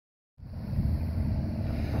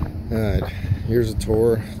Alright, here's a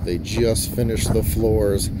tour. They just finished the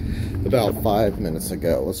floors about 5 minutes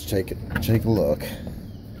ago. Let's take a look.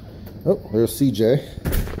 Oh, there's CJ.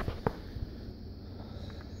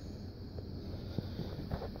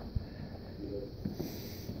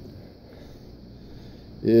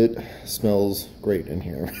 It smells great in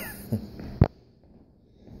here.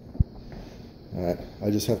 Alright, I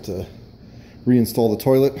just have to reinstall the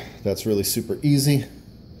toilet. That's really super easy.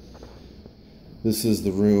 This is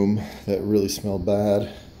the room that really smelled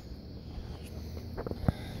bad.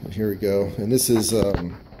 Here we go. And this is not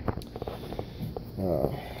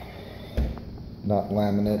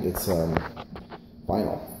laminate, it's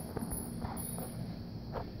vinyl.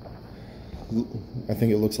 I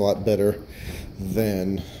think it looks a lot better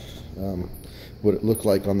than what it looked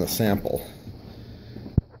like on the sample.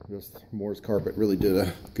 Moore's Carpet really did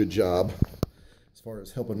a good job as far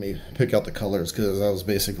as helping me pick out the colors, because I was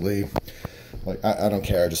basically like, I don't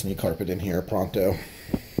care, I just need carpet in here pronto.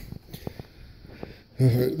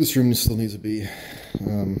 This room still needs to be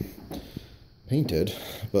painted,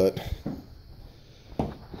 but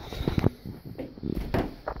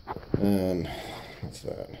and what's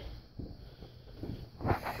that?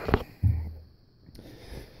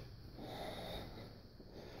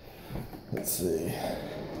 Let's see.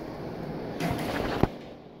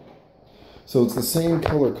 So it's the same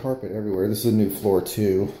color carpet everywhere. This is a new floor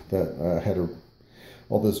too that had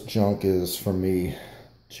all this junk is from me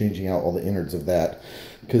changing out all the innards of that,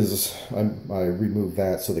 because I removed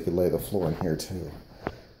that so they could lay the floor in here too.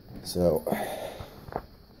 So,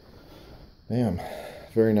 bam,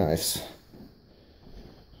 very nice.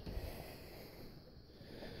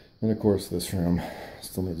 And of course this room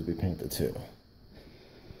still needs to be painted too.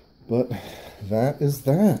 But that is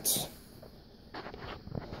that.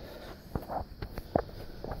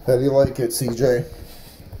 How do you like it, CJ?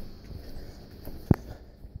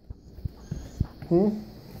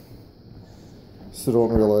 Still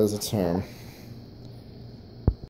don't realize it's home.